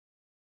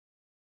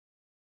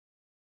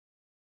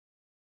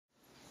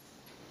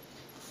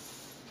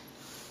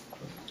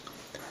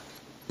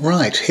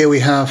Right, here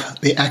we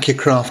have the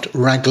Accucraft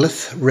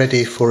Ragleth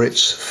ready for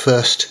its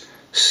first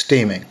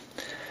steaming,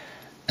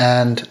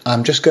 and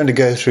I'm just going to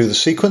go through the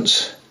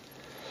sequence.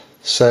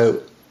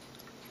 So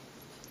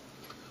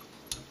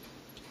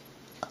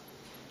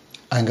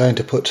I'm going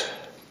to put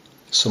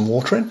some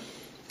water in,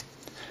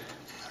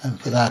 and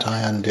for that I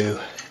undo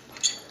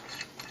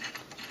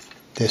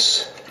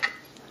this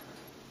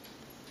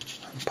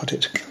and put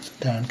it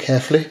down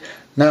carefully.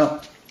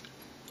 Now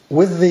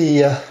with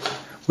the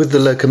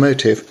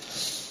locomotive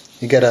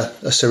you get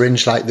a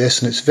syringe like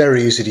this, and it's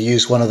very easy to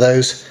use one of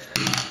those.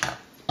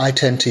 I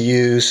tend to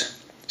use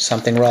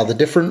something rather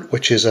different,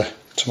 which is a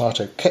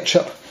tomato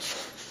ketchup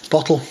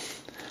bottle,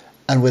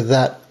 and with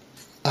that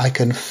I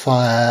can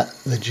fire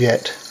the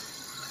jet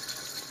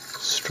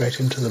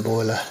straight into the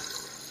boiler.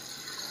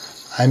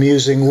 I'm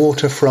using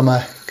water from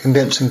a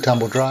condensing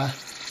tumble dryer.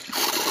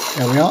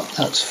 There we are,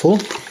 that's full.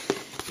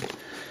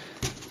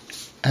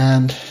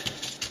 And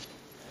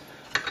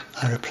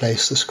I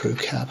replace the screw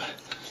cap.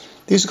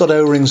 These have got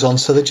O-rings on,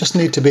 so they just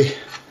need to be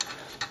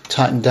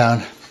tightened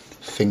down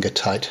finger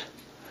tight.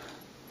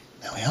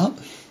 There we are.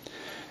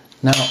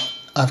 Now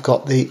I've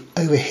got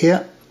over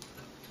here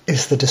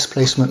is the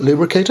displacement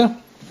lubricator.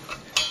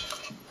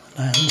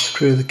 I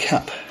unscrew the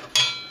cap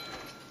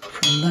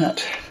from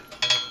that.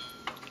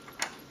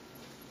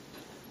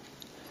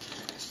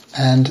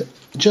 And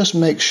just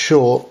make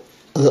sure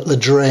that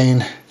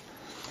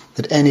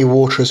that any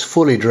water is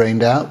fully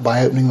drained out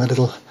by opening the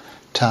little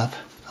tap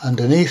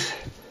underneath.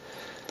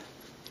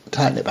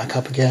 Tighten it back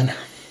up again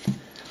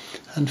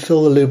and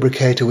fill the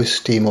lubricator with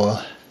steam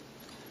oil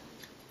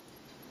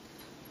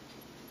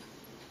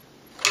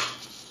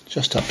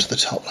just up to the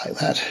top like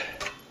that,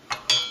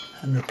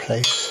 and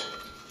replace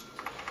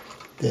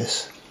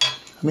this.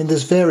 I mean,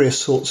 there's various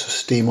sorts of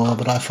steam oil,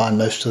 but I find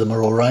most of them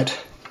are alright.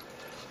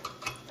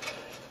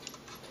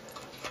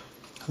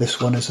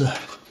 This one is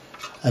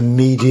a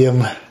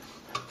medium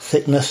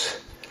thickness,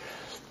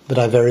 but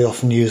I very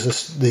often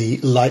use the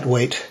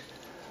lightweight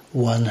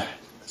one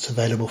that's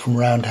available from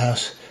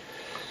Roundhouse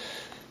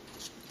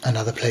and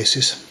other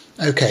places.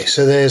 Okay,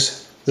 so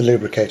there's the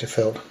lubricator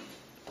filled.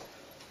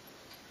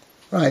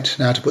 Right,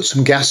 now to put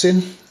some gas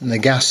in, and the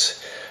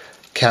gas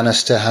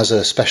canister has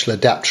a special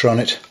adapter on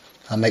it.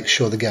 I'll make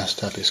sure the gas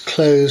tap is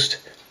closed.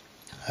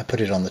 I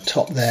put it on the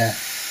top there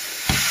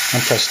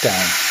and press down.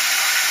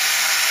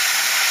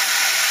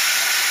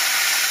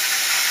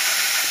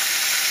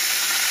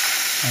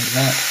 Like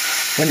that.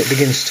 When it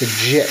begins to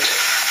jet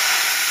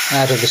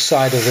out of the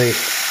side of the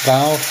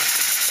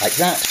valve, like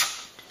that,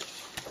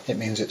 it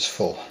means it's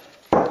full.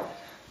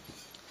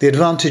 The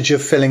advantage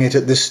of filling it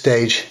at this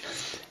stage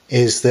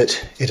is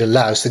that it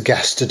allows the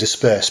gas to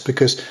disperse,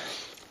 because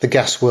the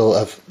gas will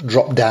have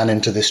dropped down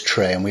into this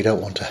tray, and we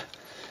don't want a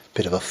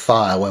bit of a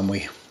fire when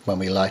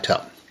we light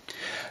up.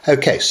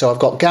 Okay, so I've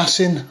got gas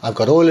in, I've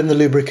got oil in the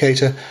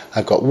lubricator,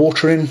 I've got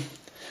water in,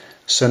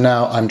 so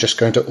now I'm just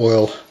going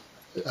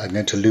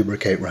to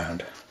lubricate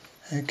round.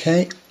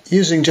 Okay,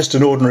 using just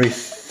an ordinary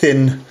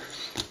thin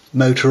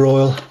motor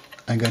oil,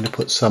 I'm going to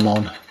put some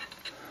on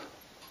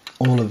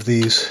all of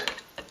these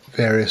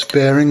various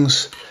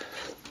bearings,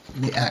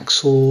 the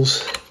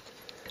axles,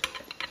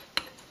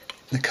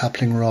 the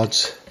coupling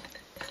rods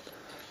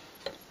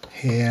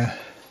here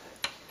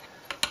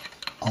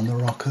on the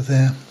rocker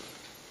there,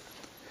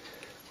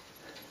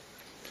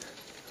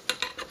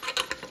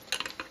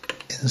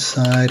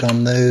 inside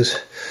on those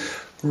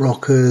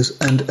rockers,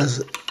 and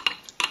as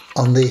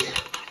on the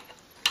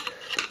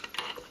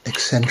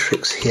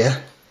eccentrics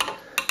here,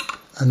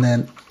 and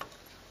then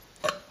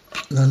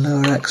the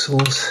lower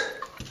axles.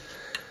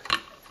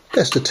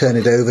 Best to turn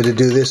it over to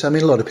do this. I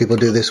mean, a lot of people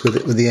do this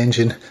with the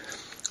engine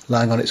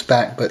lying on its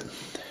back, but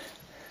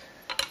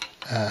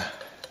a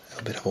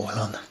little bit of oil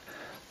on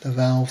the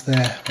valve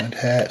there won't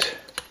hurt.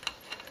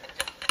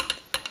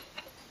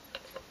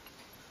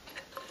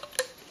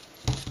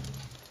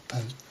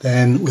 And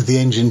then with the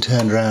engine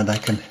turned around, I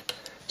can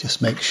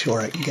just make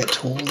sure I can get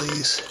to all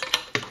these,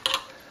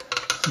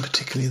 and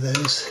particularly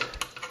those.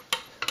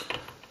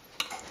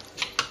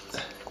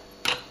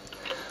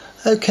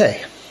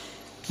 Okay.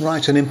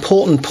 Right, an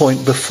important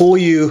point before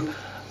you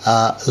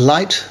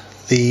light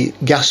the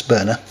gas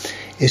burner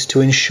is to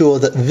ensure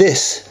that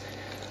this,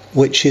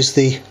 which is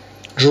the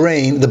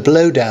drain, the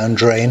blowdown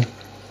drain,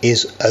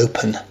 is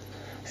open.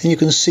 And you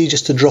can see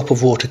just a drop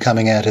of water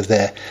coming out of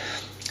there.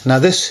 Now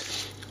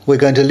this we're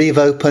going to leave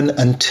open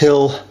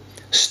until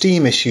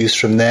steam issues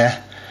from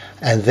there,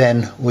 and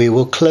then we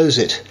will close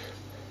it.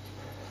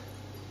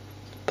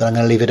 But I'm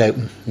going to leave it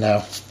open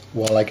now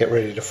while I get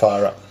ready to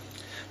fire up.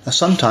 Now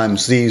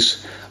sometimes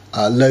these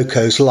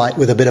locos light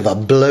with a bit of a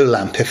blow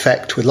lamp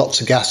effect, with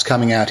lots of gas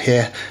coming out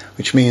here,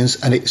 which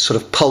means, and it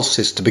sort of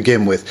pulses to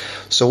begin with.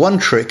 So one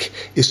trick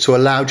is to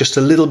allow just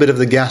a little bit of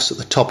the gas at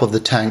the top of the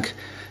tank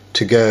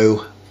to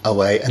go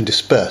away and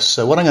disperse.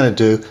 So what I'm going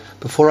to do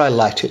before I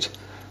light it,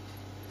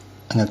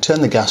 I'm going to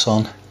turn the gas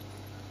on.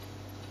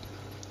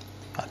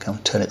 I'm going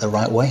to turn it the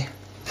right way.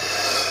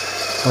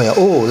 Oh yeah,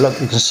 oh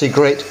look, you can see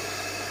great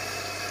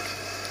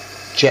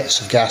jets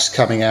of gas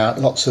coming out,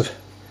 lots of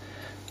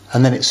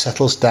and then it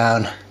settles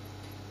down.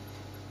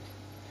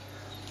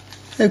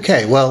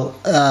 Okay, well,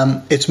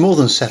 it's more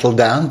than settled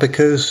down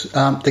because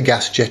the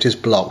gas jet is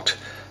blocked.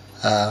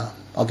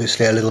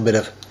 Obviously a little bit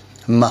of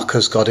muck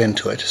has got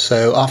into it.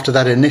 So after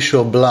that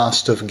initial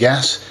blast of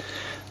gas,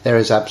 there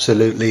is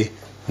absolutely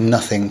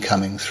nothing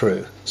coming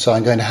through. So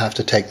I'm going to have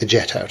to take the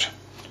jet out.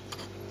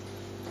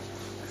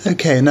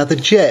 Okay, now the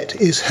jet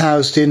is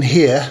housed in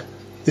here.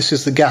 This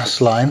is the gas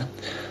line.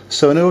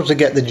 So in order to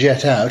get the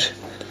jet out,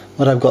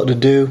 what I've got to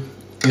do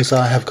is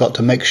I have got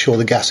to make sure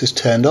the gas is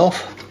turned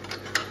off,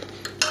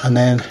 and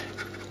then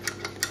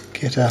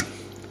get a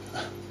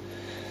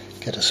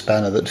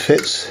spanner that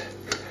fits.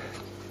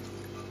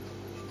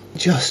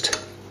 Just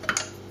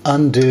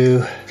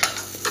undo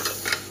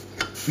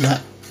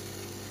that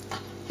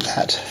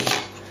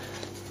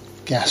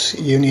gas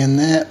union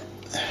there.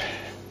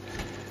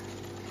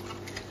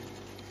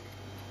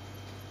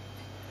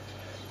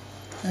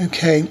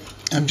 Okay,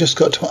 I've just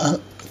got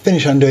to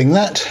finish undoing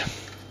that,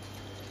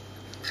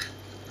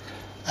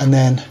 and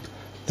then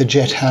the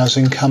jet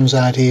housing comes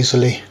out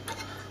easily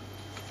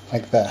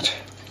like that.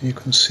 You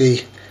can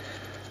see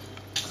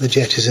the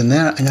jet is in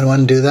there. I'm going to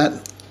undo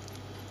that,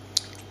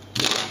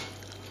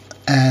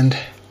 and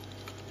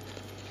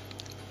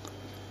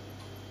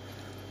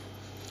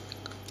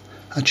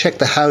I check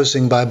the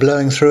housing by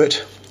blowing through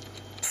it.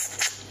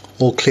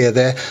 All clear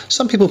there.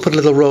 Some people put a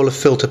little roll of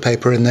filter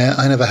paper in there.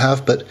 I never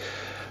have, but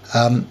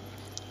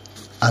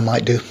I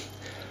might do.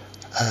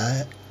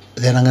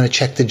 Then I'm going to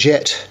check the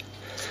jet,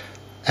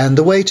 and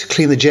the way to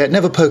clean the jet,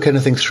 never poke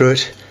anything through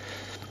it,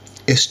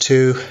 is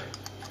to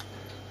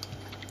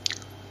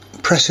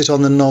press it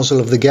on the nozzle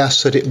of the gas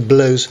so that it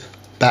blows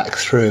back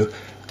through.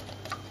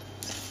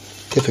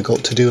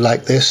 Difficult to do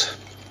like this.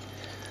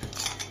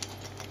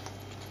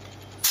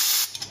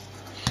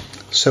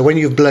 So when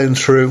you've blown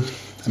through,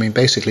 I mean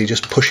basically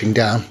just pushing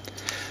down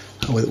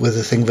with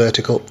the thing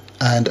vertical,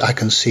 and I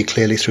can see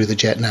clearly through the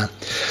jet now.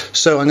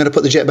 So I'm going to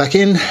put the jet back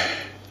in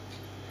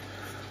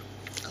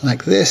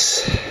like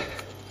this.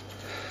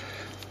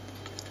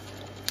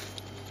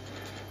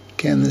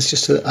 Again, there's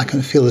just I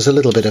can feel there's a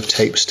little bit of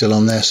tape still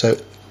on there, so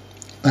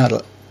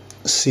that'll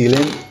seal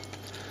in.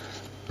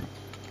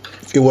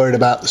 If you're worried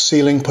about the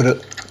sealing, put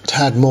a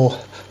tad more,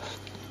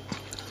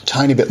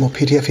 tiny bit more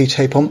PTFE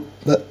tape on,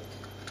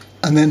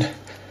 and then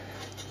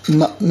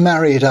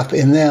marry it up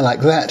in there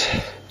like that.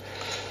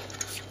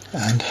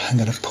 And I'm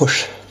going to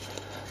push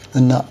the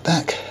nut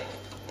back,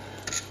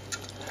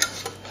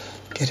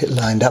 get it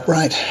lined up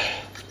right,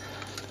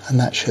 and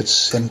that should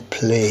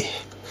simply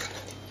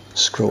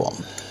screw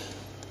on.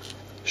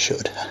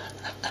 Should.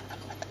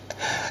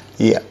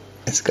 Yeah,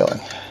 it's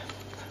going.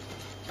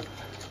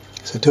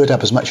 So do it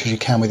up as much as you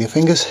can with your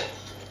fingers,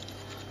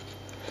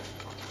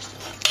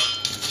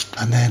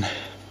 and then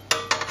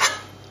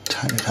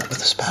tighten it up with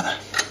a spanner.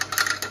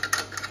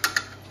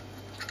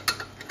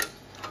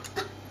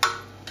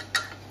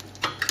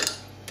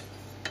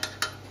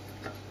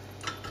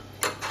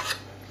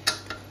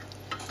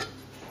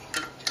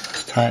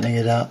 Just tightening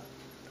it up.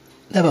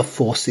 Never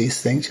force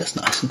these things, just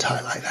nice and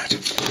tight like that.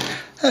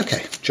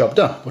 Okay, job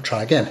done. We'll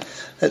try again.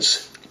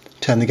 Let's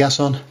turn the gas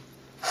on.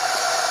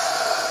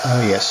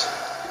 Oh yes,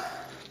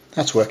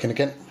 that's working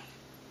again.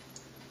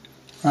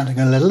 Right, I'm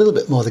going to let a little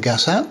bit more of the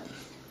gas out.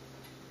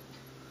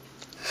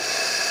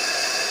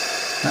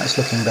 That's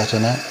looking better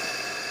now.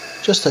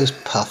 Just those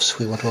puffs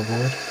we want to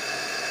avoid.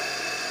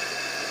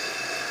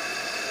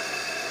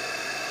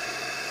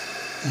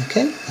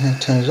 Okay, I'm going to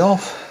turn it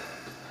off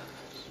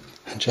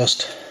and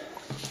just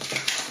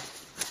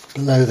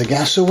blow the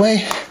gas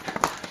away.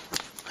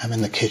 I'm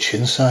in the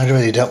kitchen, so I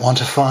really don't want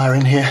a fire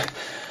in here.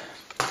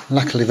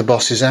 Luckily the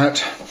boss is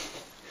out,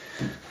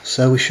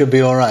 so we should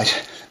be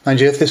alright. Mind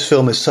you, if this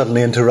film is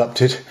suddenly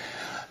interrupted,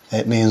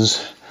 it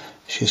means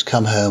she's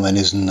come home and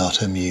is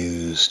not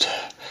amused.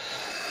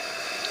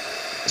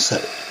 So,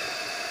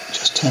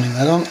 just turning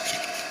that on.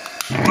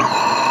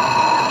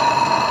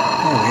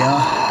 There we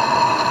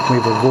are.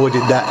 We've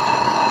avoided that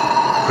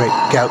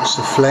great gouts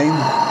of flame.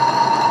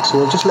 So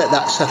we'll just let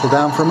that settle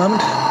down for a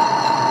moment.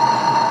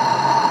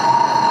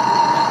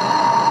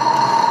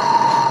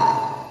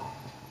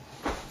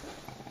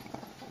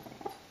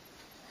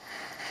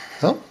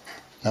 Oh,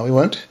 no we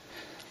won't.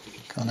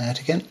 Gone out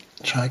again.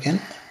 Try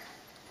again.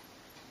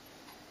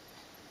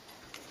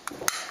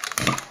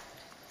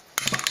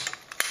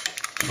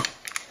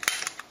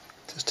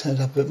 Just turn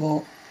it up a bit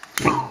more.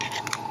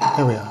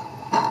 There we are.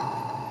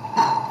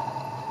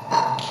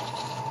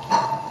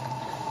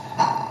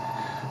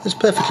 It's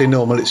perfectly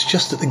normal, it's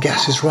just that the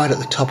gas is right at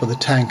the top of the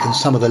tank and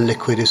some of the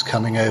liquid is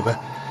coming over.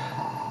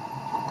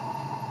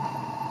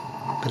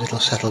 But it'll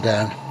settle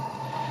down.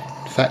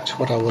 In fact,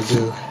 what I will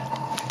do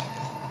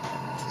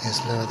is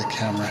lower the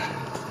camera,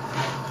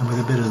 and with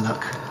a bit of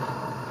luck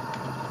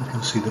you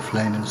can see the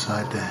flame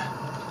inside there.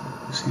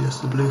 You see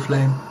just the blue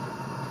flame?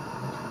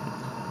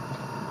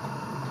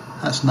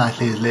 That's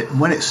nicely lit, and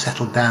when it's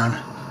settled down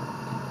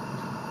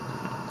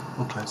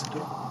we'll close the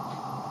door.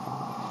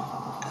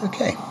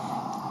 Okay,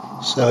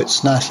 so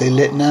it's nicely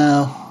lit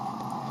now,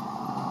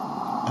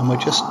 and we'll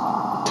just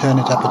turn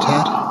it up a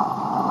tad.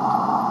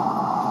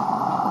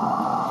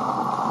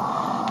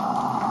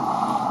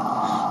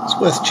 It's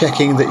worth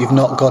checking that you've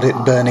not got it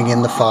burning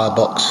in the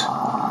firebox.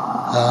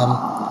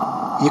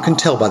 You can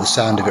tell by the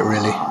sound of it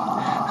really.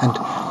 And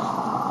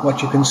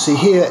what you can see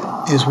here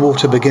is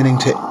water beginning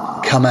to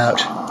come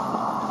out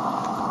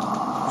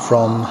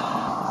from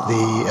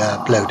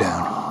the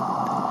blowdown.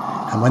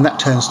 And when that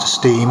turns to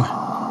steam,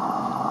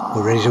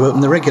 we're ready to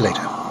open the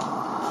regulator.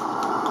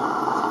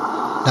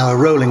 Now a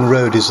rolling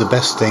road is the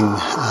best thing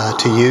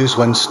to use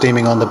when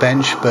steaming on the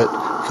bench, but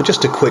for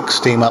just a quick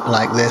steam up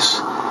like this,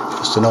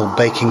 just an old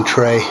baking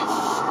tray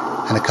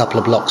and a couple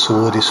of blocks of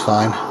wood is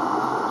fine.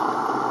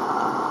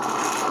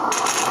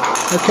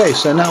 Okay,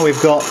 so now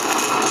we've got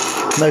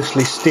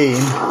mostly steam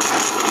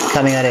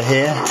coming out of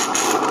here,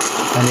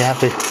 and you have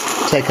to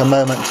take a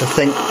moment to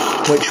think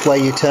which way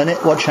you turn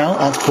it. Watch out,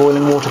 that's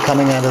boiling water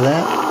coming out of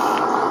there.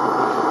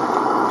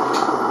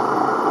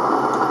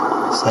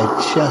 So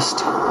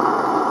just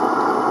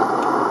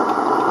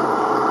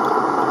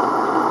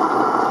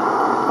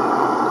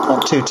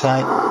not too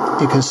tight,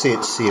 you can see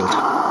it's sealed.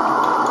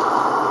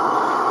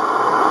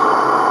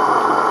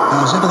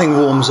 Now as everything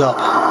warms up,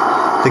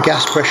 the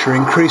gas pressure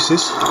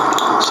increases,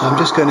 so I'm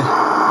just going to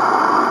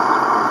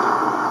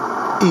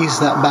ease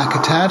that back a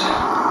tad.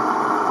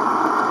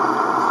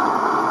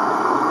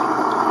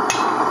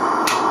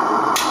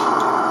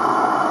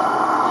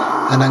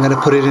 And I'm going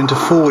to put it into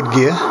forward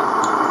gear,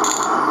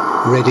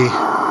 ready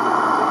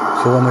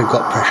for when we've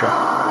got pressure.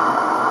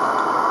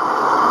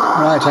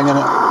 Right, I'm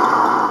going to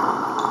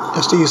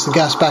just ease the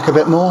gas back a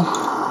bit more,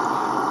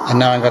 and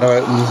now I'm going to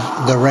open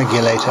the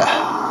regulator.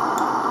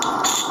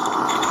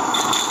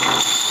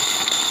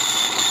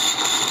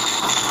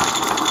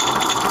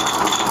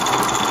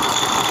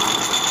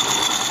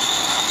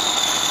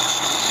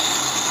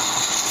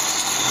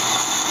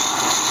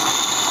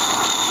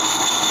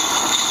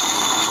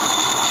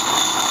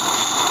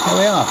 There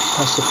we are,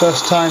 that's the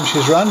first time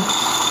she's run.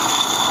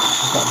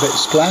 She's got a bit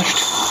splashed.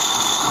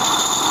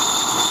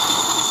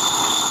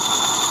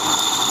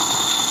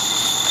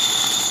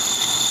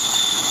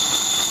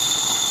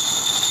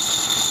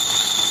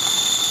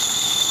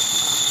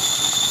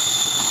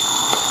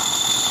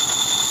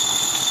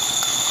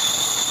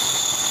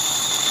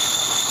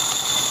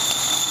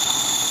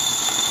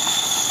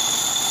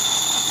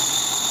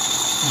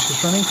 And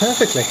she's running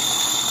perfectly.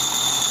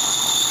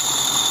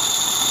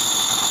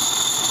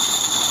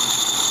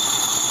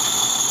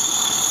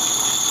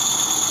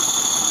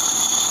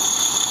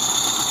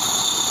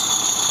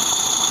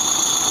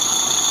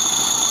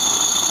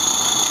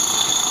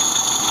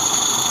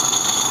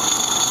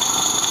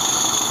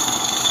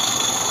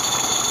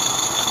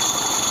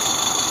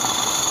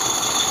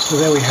 So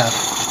there we have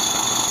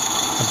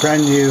a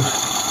brand new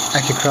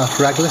Accucraft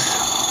Ragleth,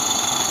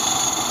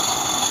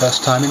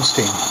 first time in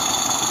steam.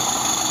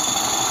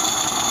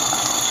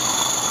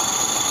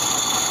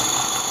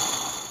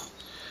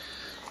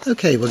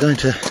 Okay, we're going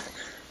to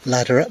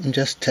ladder up and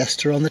just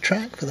test her on the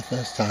track for the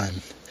first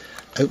time.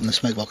 Open the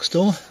smoke box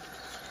door,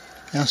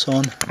 gas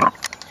on.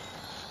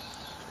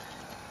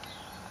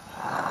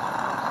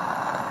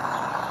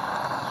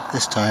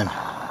 This time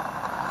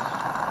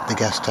the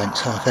gas tank's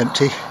half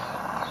empty.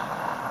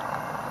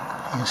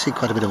 You can see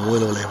quite a bit of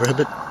oil all over her,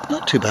 but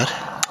not too bad.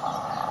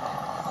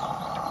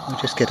 We'll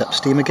just get up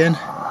steam again.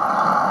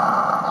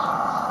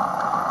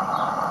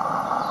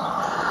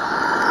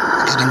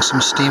 Getting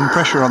some steam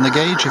pressure on the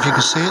gauge, if you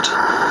can see it,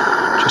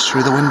 just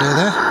through the window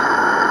there.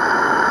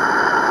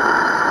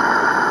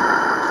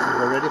 And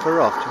we're ready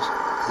for off. Just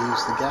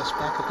ease the gas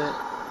back a bit.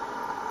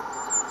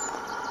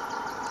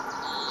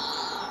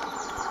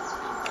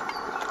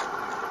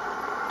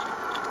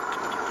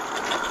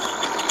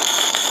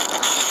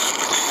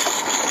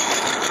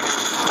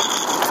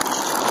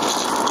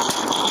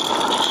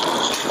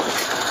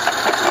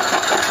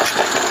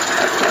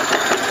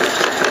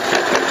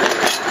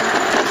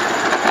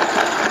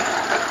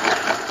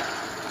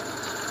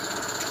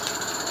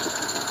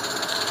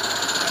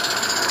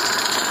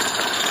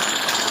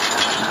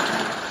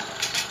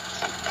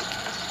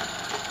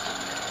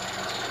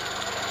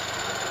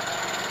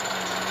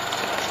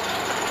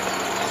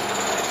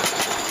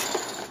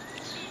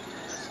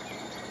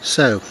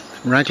 So,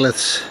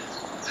 Ragleth's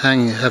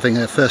having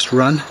her first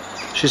run.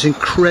 She's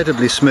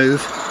incredibly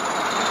smooth,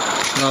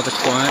 rather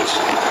quiet,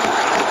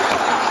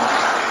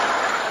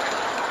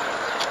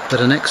 but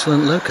an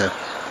excellent loco.